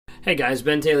Hey guys,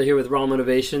 Ben Taylor here with Raw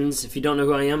Motivations. If you don't know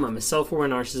who I am, I'm a self-aware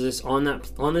narcissist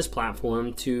on this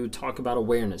platform to talk about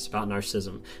awareness about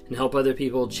narcissism and help other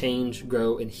people change,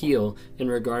 grow, and heal in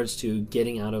regards to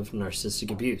getting out of narcissistic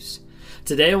abuse.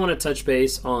 Today I want to touch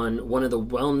base on one of the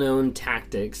well-known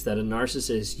tactics that a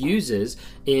narcissist uses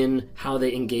in how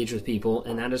they engage with people,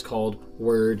 and that is called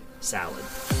word salad.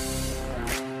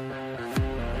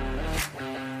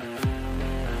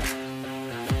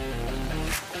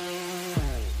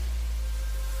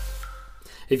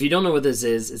 If you don't know what this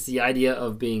is, it's the idea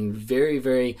of being very,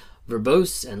 very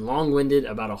verbose and long-winded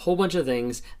about a whole bunch of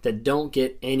things that don't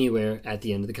get anywhere at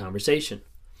the end of the conversation.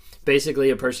 Basically,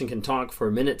 a person can talk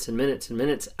for minutes and minutes and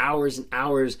minutes, hours and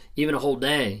hours, even a whole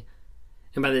day.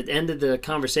 And by the end of the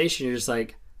conversation, you're just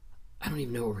like, I don't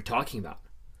even know what we're talking about.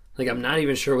 Like, I'm not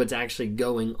even sure what's actually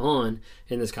going on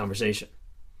in this conversation.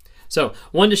 So,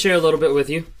 wanted to share a little bit with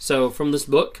you. So, from this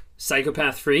book,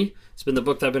 Psychopath Free, it's been the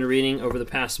book that I've been reading over the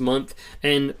past month,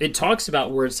 and it talks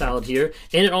about word salad here,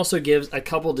 and it also gives a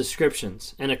couple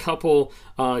descriptions and a couple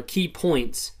key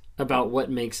points about what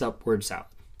makes up word salad.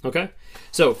 Okay?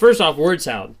 So, first off, word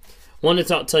salad. I wanted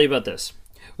to tell you about this.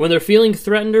 When they're feeling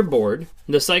threatened or bored,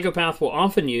 the psychopath will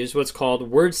often use what's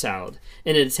called word salad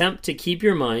in an attempt to keep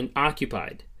your mind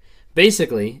occupied.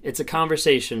 Basically, it's a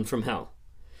conversation from hell.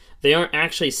 They aren't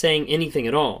actually saying anything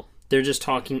at all. They're just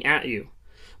talking at you.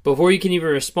 Before you can even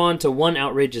respond to one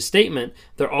outrageous statement,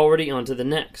 they're already on to the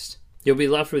next. You'll be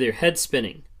left with your head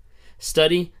spinning.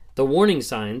 Study the warning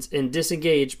signs and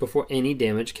disengage before any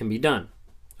damage can be done.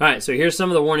 All right, so here's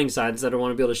some of the warning signs that I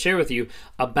want to be able to share with you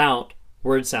about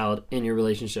word salad in your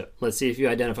relationship. Let's see if you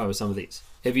identify with some of these.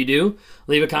 If you do,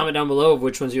 leave a comment down below of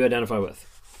which ones you identify with.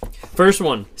 First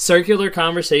one, circular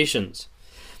conversations.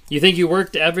 You think you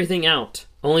worked everything out,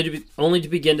 only to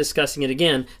begin discussing it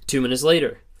again 2 minutes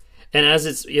later. And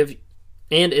it's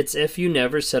if you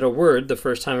never said a word the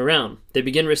first time around. They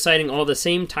begin reciting all the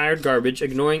same tired garbage,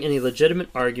 ignoring any legitimate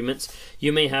arguments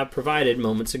you may have provided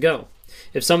moments ago.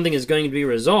 If something is going to be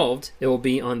resolved, it will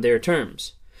be on their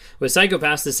terms. With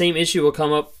psychopaths, the same issue will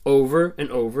come up over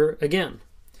and over again.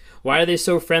 Why are they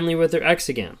so friendly with their ex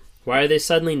again? Why are they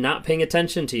suddenly not paying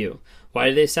attention to you? Why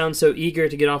do they sound so eager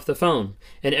to get off the phone?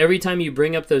 And every time you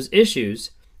bring up those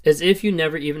issues, as if you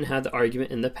never even had the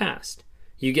argument in the past.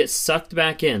 You get sucked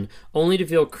back in, only to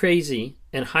feel crazy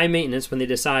and high maintenance when they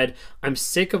decide, I'm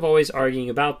sick of always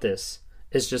arguing about this.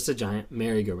 It's just a giant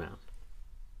merry-go-round.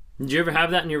 Did you ever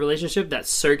have that in your relationship? That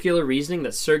circular reasoning,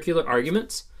 that circular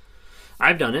arguments?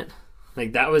 I've done it.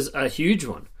 Like, that was a huge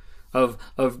one of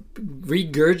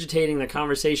regurgitating the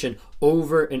conversation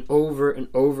over and over and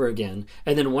over again,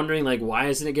 and then wondering, like, why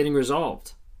isn't it getting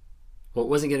resolved? Well, it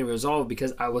wasn't getting resolved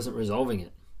because I wasn't resolving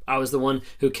it. I was the one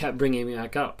who kept bringing me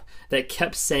back up, that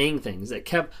kept saying things, that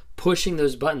kept pushing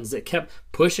those buttons, that kept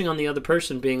pushing on the other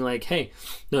person, being like, hey,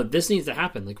 no, this needs to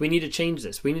happen. Like, we need to change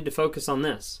this. We need to focus on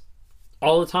this.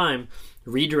 All the time,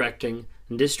 redirecting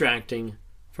and distracting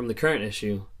from the current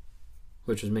issue,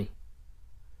 which was me.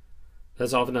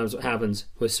 That's oftentimes what happens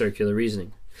with circular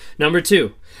reasoning. Number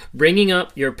 2, bringing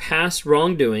up your past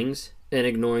wrongdoings and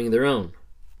ignoring their own.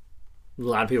 A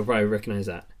lot of people probably recognize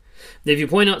that. If you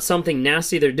point out something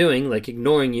nasty they're doing, like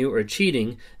ignoring you or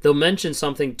cheating, they'll mention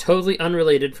something totally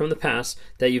unrelated from the past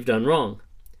that you've done wrong.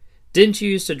 Didn't you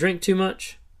used to drink too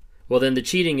much? Well, then the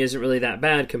cheating isn't really that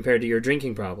bad compared to your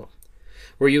drinking problem.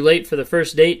 Were you late for the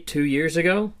first date 2 years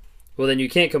ago? Well, then you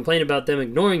can't complain about them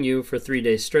ignoring you for 3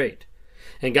 days straight.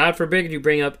 And God forbid you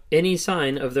bring up any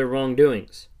sign of their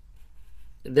wrongdoings.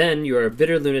 Then you are a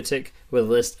bitter lunatic with a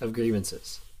list of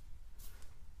grievances.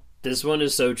 This one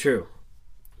is so true.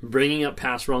 Bringing up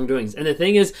past wrongdoings. And the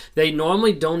thing is, they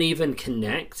normally don't even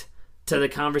connect to the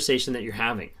conversation that you're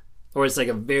having. Or it's like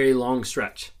a very long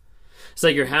stretch. It's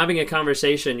like you're having a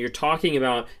conversation, you're talking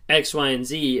about X, Y, and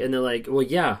Z, and they're like, well,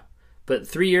 yeah, but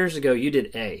 3 years ago you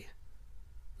did A.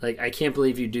 Like, I can't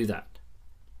believe you do that.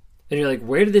 And you're like,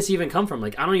 where did this even come from?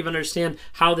 Like, I don't even understand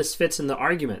how this fits in the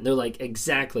argument. And they're like,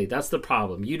 exactly, that's the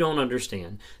problem. You don't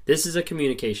understand. This is a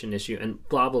communication issue, and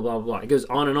blah, blah, blah, blah. It goes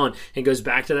on and on. It goes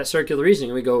back to that circular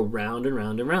reasoning, and we go round and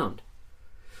round and round.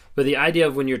 But the idea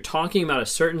of when you're talking about a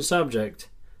certain subject,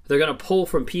 they're going to pull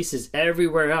from pieces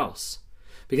everywhere else.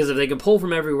 Because if they can pull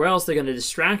from everywhere else, they're going to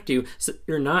distract you so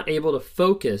you're not able to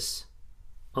focus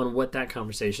on what that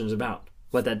conversation is about.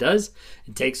 What that does,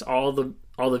 it takes all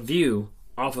the view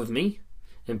off of me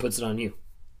and puts it on you.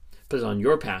 Puts on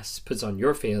your past, puts on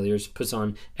your failures, puts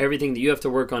on everything that you have to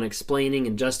work on explaining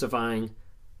and justifying.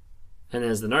 And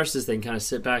as the narcissist, they can kind of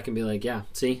sit back and be like, yeah,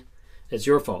 see, it's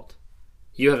your fault.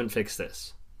 You haven't fixed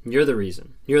this. You're the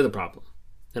reason. You're the problem.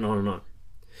 And on and on.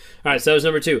 All right, so that was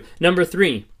number 2. Number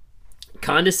 3,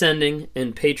 Condescending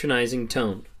and patronizing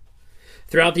tone.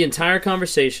 Throughout the entire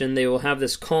conversation, they will have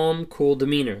this calm, cool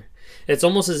demeanor. It's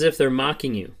almost as if they're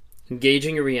mocking you,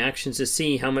 gauging your reactions to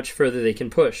see how much further they can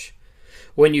push.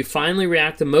 When you finally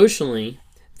react emotionally,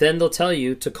 then they'll tell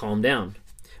you to calm down,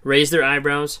 raise their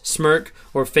eyebrows, smirk,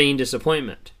 or feign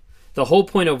disappointment. The whole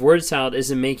point of word salad is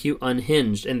to make you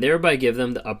unhinged and thereby give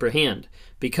them the upper hand.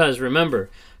 Because remember,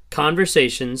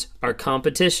 conversations are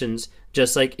competitions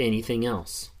just like anything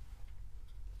else.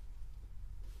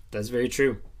 That's very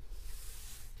true.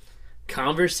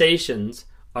 Conversations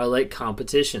are like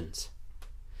competitions.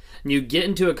 And you get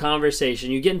into a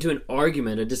conversation, you get into an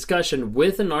argument, a discussion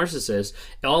with a narcissist,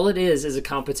 all it is a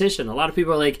competition. A lot of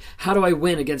people are like, how do I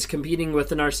win against competing with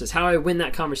the narcissist? How do I win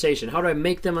that conversation? How do I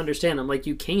make them understand? I'm like,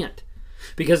 you can't.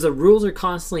 Because the rules are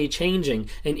constantly changing,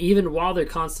 and even while they're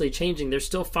constantly changing, they're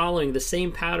still following the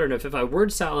same pattern of if I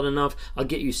word salad enough, I'll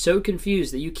get you so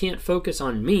confused that you can't focus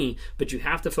on me, but you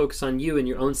have to focus on you and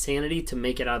your own sanity to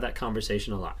make it out of that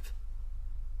conversation alive.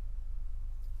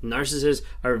 Narcissists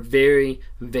are very,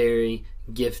 very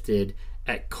gifted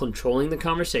at controlling the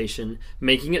conversation,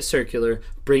 making it circular,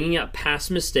 bringing up past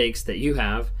mistakes that you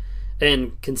have,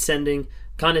 and condescending,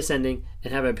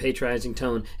 and having a patronizing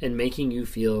tone, and making you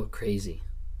feel crazy.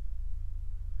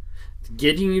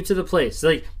 Getting you to the place.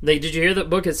 Like did you hear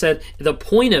that book? It said the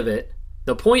point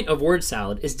of word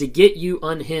salad is to get you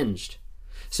unhinged.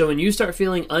 So when you start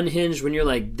feeling unhinged, when you're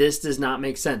like, this does not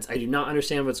make sense, I do not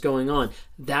understand what's going on,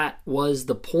 that was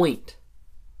the point.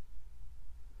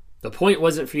 The point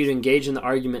wasn't for you to engage in the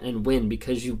argument and win,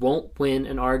 because you won't win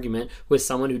an argument with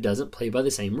someone who doesn't play by the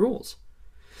same rules.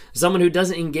 Someone who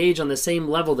doesn't engage on the same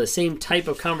level, the same type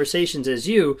of conversations as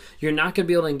you, you're not going to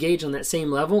be able to engage on that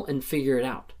same level and figure it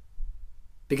out.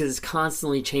 Because it's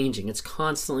constantly changing. It's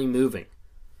constantly moving.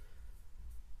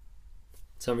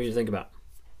 Something to think about.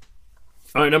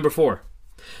 All right, number 4.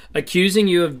 Accusing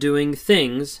you of doing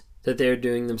things that they're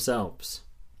doing themselves.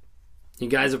 You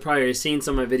guys have probably seen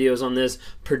some of my videos on this.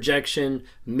 Projection,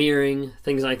 mirroring,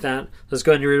 things like that. Let's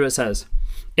go ahead and read what it says.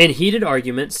 In heated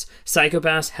arguments,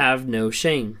 psychopaths have no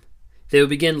shame. They will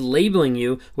begin labeling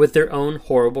you with their own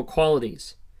horrible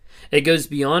qualities. It goes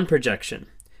beyond projection,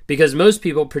 because most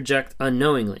people project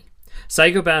unknowingly.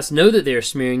 Psychopaths know that they are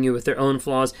smearing you with their own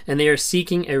flaws, and they are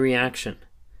seeking a reaction.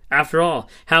 After all,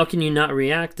 how can you not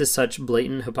react to such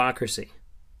blatant hypocrisy?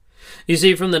 You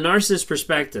see, from the narcissist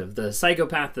perspective, the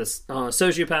psychopath, the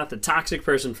sociopath, the toxic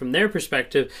person, from their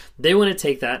perspective, they want to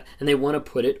take that and they want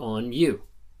to put it on you.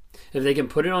 If they can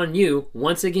put it on you,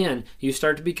 once again, you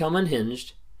start to become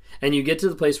unhinged, and you get to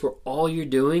the place where all you're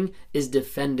doing is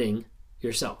defending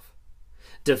yourself.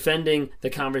 Defending the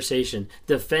conversation,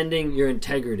 defending your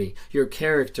integrity, your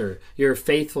character, your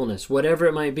faithfulness, whatever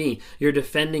it might be, you're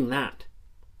defending that.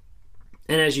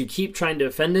 And as you keep trying to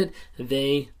defend it,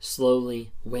 they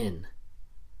slowly win.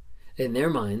 In their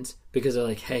minds, because they're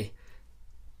like, hey,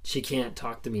 she can't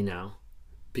talk to me now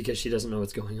because she doesn't know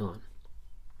what's going on.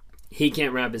 He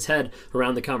can't wrap his head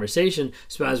around the conversation,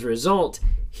 so as a result,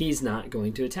 he's not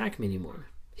going to attack me anymore.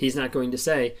 He's not going to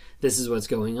say, this is what's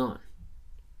going on.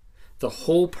 The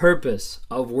whole purpose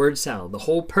of word salad, the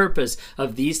whole purpose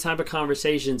of these type of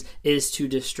conversations is to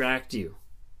distract you.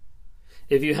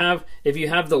 If you have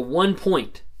the 1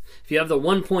 point, if you have the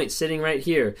 1 point sitting right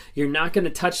here, you're not going to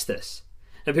touch this.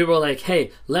 And people are like,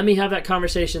 hey, let me have that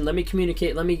conversation, let me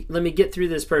communicate, let me get through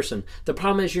this person. The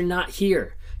problem is you're not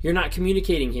here. You're not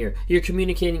communicating here. You're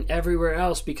communicating everywhere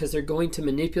else, because they're going to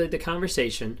manipulate the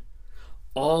conversation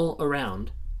all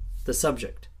around the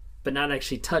subject, but not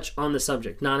actually touch on the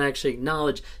subject, not actually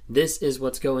acknowledge this is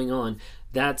what's going on.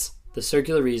 That's the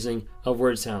circular reasoning of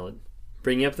word salad.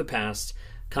 Bringing up the past,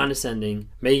 condescending,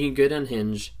 making you good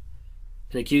unhinged,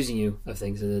 and accusing you of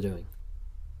things that they're doing.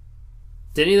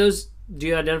 Do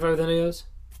you identify with any of those?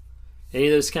 Any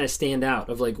of those kind of stand out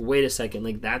of like, wait a second,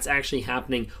 like that's actually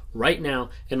happening right now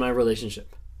in my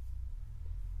relationship?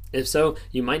 If so,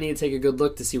 you might need to take a good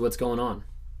look to see what's going on.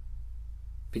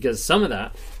 Because some of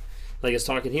that, like it's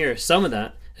talking here, some of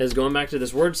that is going back to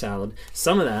this word salad.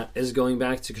 Some of that is going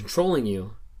back to controlling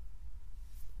you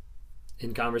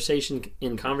in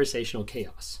conversational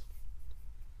chaos.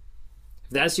 If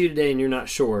that's you today and you're not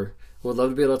sure, would love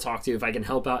to be able to talk to you if I can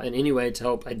help out in any way to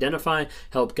help identify,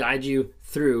 help guide you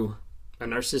through a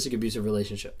narcissistic abusive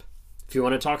relationship. If you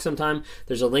want to talk sometime,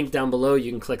 there's a link down below. You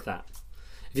can click that.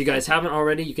 If you guys haven't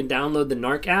already, you can download the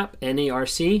NARC app,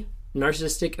 NARC.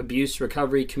 narcissistic abuse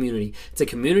recovery community. It's a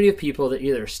community of people that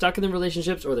either are stuck in the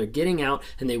relationships or they're getting out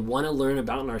and they want to learn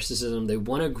about narcissism. They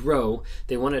want to grow.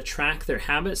 They want to track their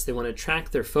habits. They want to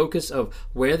track their focus of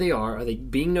where they are. Are they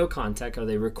being no contact? Are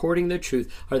they recording their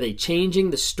truth? Are they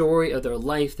changing the story of their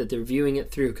life that they're viewing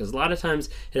it through? Because a lot of times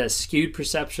it has skewed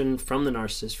perception from the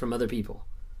narcissist, from other people.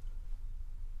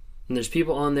 And there's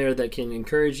people on there that can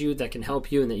encourage you, that can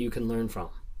help you, and that you can learn from.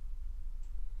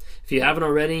 If you haven't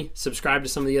already, subscribe to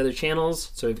some of the other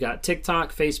channels. So we've got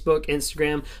TikTok, Facebook,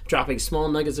 Instagram, dropping small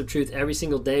nuggets of truth every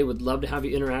single day. Would love to have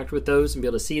you interact with those and be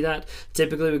able to see that.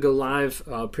 Typically we go live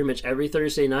pretty much every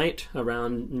Thursday night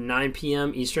around 9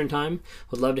 p.m. Eastern time.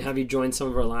 Would love to have you join some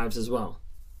of our lives as well.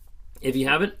 If you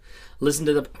haven't, listen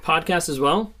to the podcast as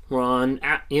well. We're on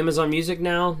Amazon Music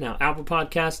now Apple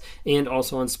Podcasts, and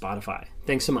also on Spotify.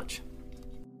 Thanks so much.